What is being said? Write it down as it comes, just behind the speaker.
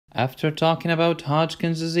After talking about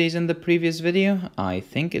Hodgkin's disease in the previous video, I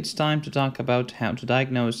think it's time to talk about how to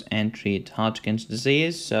diagnose and treat Hodgkin's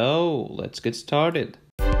disease, so let's get started.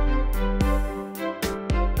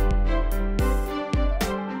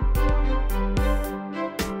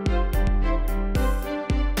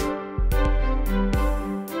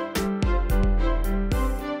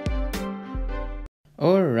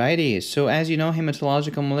 Alrighty, so as you know,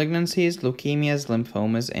 hematological malignancies, leukemias,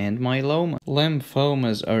 lymphomas, and myeloma.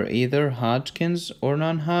 Lymphomas are either Hodgkin's or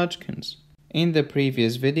non-Hodgkin's. In the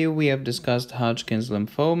previous video, we have discussed Hodgkin's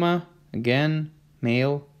lymphoma, again,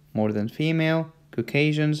 male, more than female,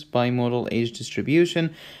 Caucasians, bimodal age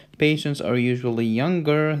distribution, patients are usually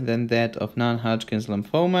younger than that of non-Hodgkin's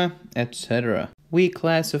lymphoma, etc. We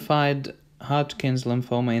classified Hodgkin's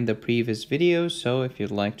lymphoma in the previous video, so if you'd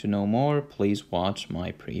like to know more, please watch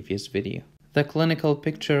my previous video. The clinical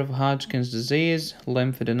picture of Hodgkin's disease: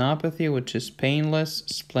 lymphadenopathy, which is painless,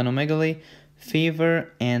 splenomegaly,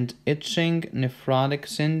 fever and itching, nephrotic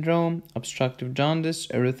syndrome, obstructive jaundice,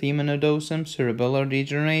 erythema nodosum, cerebellar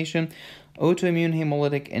degeneration, autoimmune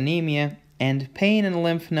hemolytic anemia, and pain in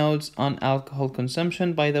lymph nodes on alcohol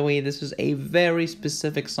consumption. By the way, this is a very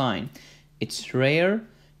specific sign. It's rare.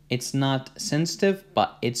 It's not sensitive,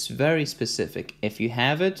 but it's very specific. If you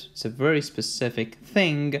have it, it's a very specific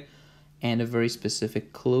thing and a very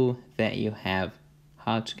specific clue that you have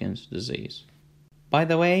Hodgkin's disease. By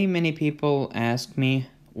the way, many people ask me,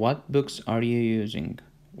 what books are you using?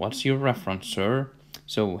 What's your reference, sir?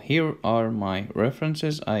 So here are my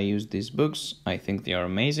references. I use these books. I think they are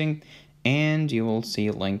amazing, and you will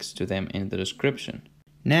see links to them in the description.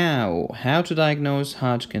 Now, how to diagnose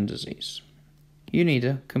Hodgkin's disease? You need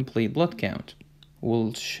a complete blood count.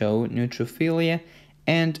 We'll show neutrophilia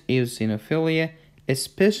and eosinophilia,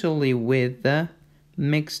 especially with the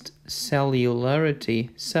mixed cellularity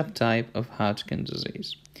subtype of Hodgkin's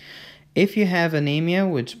disease. If you have anemia,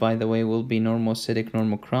 which by the way will be normocytic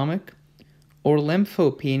normochromic, or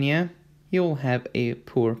lymphopenia, you'll have a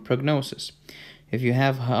poor prognosis. If you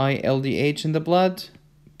have high LDH in the blood,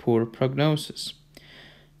 poor prognosis.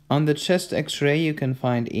 On the chest X-ray, you can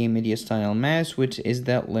find a mediastinal mass, which is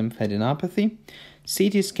the lymphadenopathy.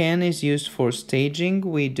 CT scan is used for staging.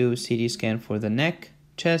 We do CT scan for the neck,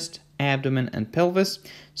 chest, abdomen, and pelvis.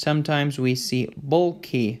 Sometimes we see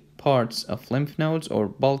bulky parts of lymph nodes or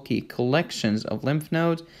bulky collections of lymph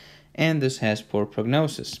nodes, and this has poor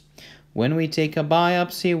prognosis. When we take a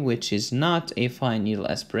biopsy, which is not a fine needle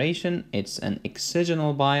aspiration, it's an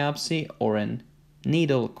excisional biopsy or a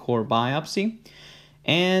needle core biopsy,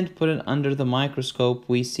 and put it under the microscope,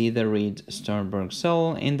 we see the Reed-Sternberg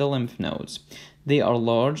cell in the lymph nodes. They are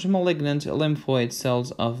large malignant lymphoid cells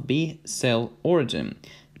of B cell origin.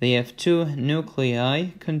 They have two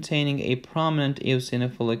nuclei containing a prominent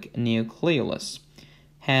eosinophilic nucleolus.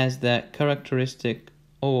 Has the characteristic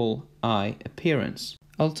all-eye appearance.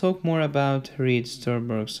 I'll talk more about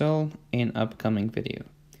Reed-Sternberg cell in upcoming video.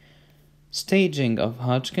 Staging of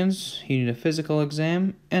Hodgkin's: you need a physical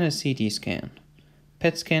exam and a CT scan.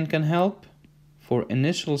 PET scan can help for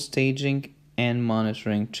initial staging and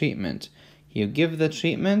monitoring treatment. You give the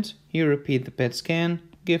treatment, you repeat the PET scan,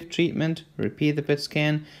 give treatment, repeat the PET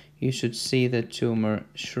scan. You should see the tumor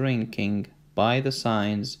shrinking by the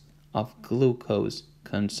signs of glucose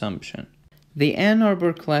consumption. The Ann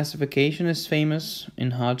Arbor classification is famous in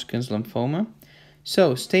Hodgkin's lymphoma.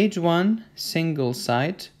 So, stage 1, single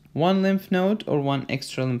site, one lymph node or one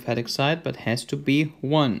extra lymphatic site, but has to be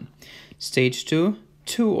one. Stage 2,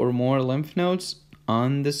 two or more lymph nodes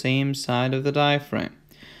on the same side of the diaphragm.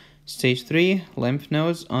 Stage 3, lymph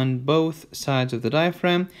nodes on both sides of the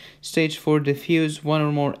diaphragm. Stage 4, diffuse one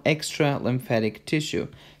or more extra lymphatic tissue.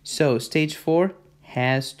 So stage 4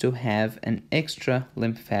 has to have an extra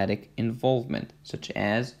lymphatic involvement, such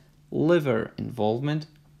as liver involvement,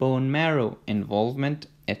 bone marrow involvement,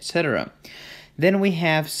 etc. Then we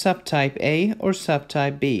have subtype A or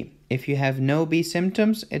subtype B. If you have no B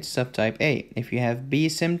symptoms, it's subtype A. If you have B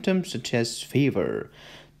symptoms such as fever,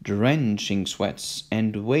 drenching sweats,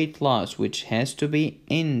 and weight loss, which has to be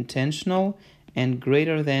intentional and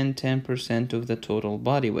greater than 10% of the total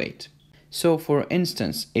body weight. So for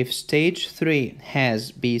instance, if stage 3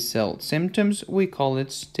 has B cell symptoms, we call it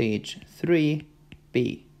stage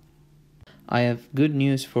 3B. I have good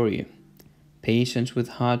news for you. Patients with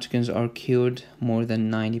Hodgkin's are cured more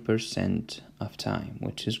than 90% of time,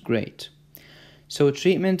 which is great. So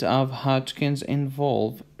treatment of Hodgkin's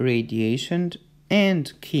involve radiation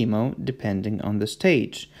and chemo depending on the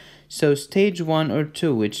stage. So stage 1 or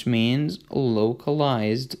 2, which means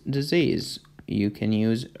localized disease, you can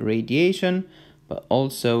use radiation, but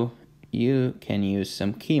also you can use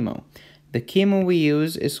some chemo. The chemo we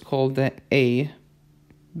use is called the ABVD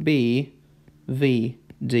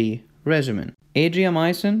regimen.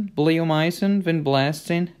 Adriamycin, bleomycin,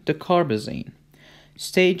 vinblastine, dacarbazine.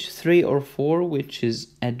 Stage 3 or 4, which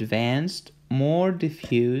is advanced, more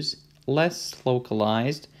diffuse, less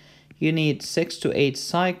localized, you need 6 to 8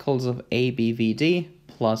 cycles of ABVD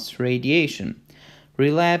plus radiation.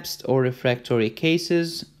 Relapsed or refractory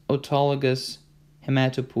cases, autologous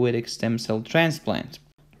hematopoietic stem cell transplant.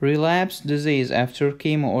 Relapsed disease after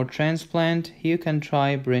chemo or transplant, you can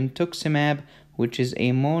try brentuximab, which is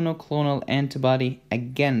a monoclonal antibody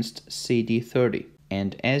against CD30.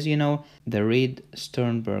 And as you know, the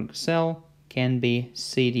Reed-Sternberg cell can be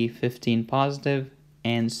CD15 positive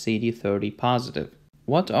and CD30 positive.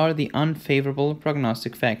 What are the unfavorable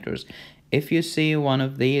prognostic factors? If you see one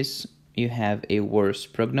of these, you have a worse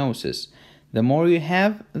prognosis. The more you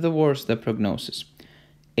have, the worse the prognosis.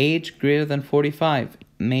 Age greater than 45,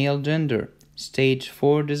 male gender, stage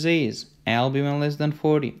 4 disease, albumin less than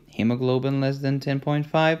 40, hemoglobin less than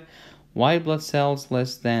 10.5, white blood cells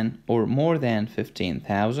less than or more than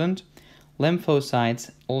 15,000,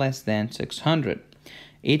 lymphocytes less than 600.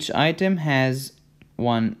 Each item has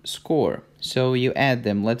one score, so you add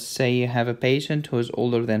them. Let's say you have a patient who is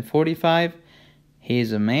older than 45, he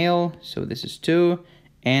is a male, so this is 2,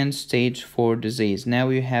 and stage 4 disease. Now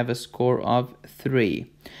you have a score of 3.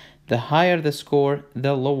 The higher the score,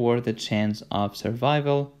 the lower the chance of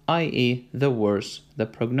survival, i.e. the worse the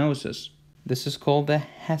prognosis. This is called the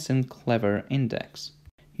Hassen-Clever Index.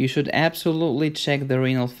 You should absolutely check the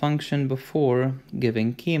renal function before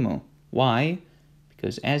giving chemo. Why?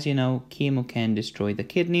 Because as you know, chemo can destroy the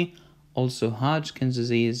kidney. Also, Hodgkin's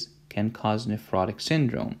disease can cause nephrotic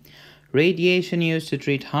syndrome. Radiation used to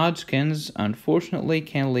treat Hodgkin's, unfortunately,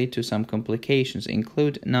 can lead to some complications,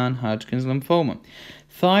 include non-Hodgkin's lymphoma.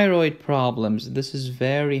 Thyroid problems, this is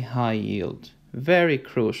very high yield, very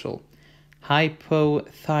crucial.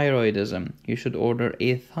 Hypothyroidism, you should order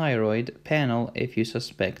a thyroid panel if you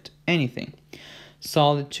suspect anything.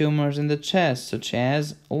 Solid tumors in the chest, such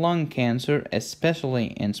as lung cancer, especially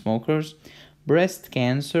in smokers. Breast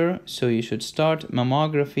cancer, so you should start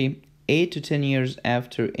mammography 8 to 10 years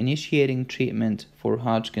after initiating treatment for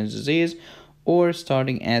Hodgkin's disease, or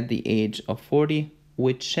starting at the age of 40,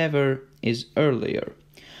 whichever is earlier.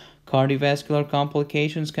 Cardiovascular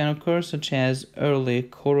complications can occur, such as early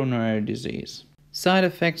coronary disease. Side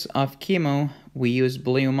effects of chemo: we use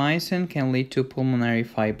bleomycin, can lead to pulmonary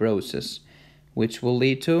fibrosis, which will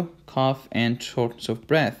lead to cough and shortness of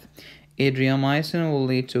breath. Adriamycin will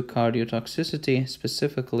lead to cardiotoxicity,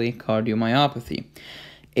 specifically cardiomyopathy.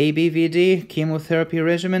 ABVD chemotherapy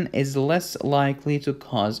regimen is less likely to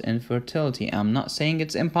cause infertility. I'm not saying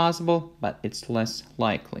it's impossible, but it's less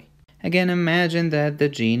likely. Again, imagine that the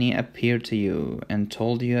genie appeared to you and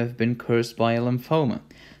told you have been cursed by a lymphoma.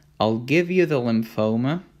 I'll give you the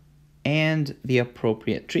lymphoma and the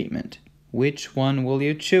appropriate treatment. Which one will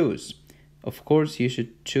you choose? Of course, you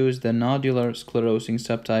should choose the nodular sclerosing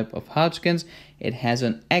subtype of Hodgkin's. It has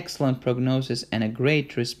an excellent prognosis and a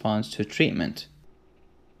great response to treatment.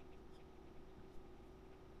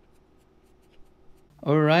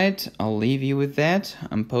 Alright, I'll leave you with that.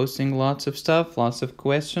 I'm posting lots of stuff, lots of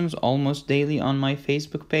questions almost daily on my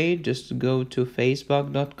Facebook page. Just go to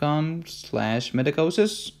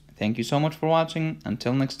facebook.com/Medicosis. Thank you so much for watching.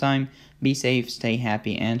 Until next time, be safe, stay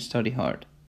happy, and study hard.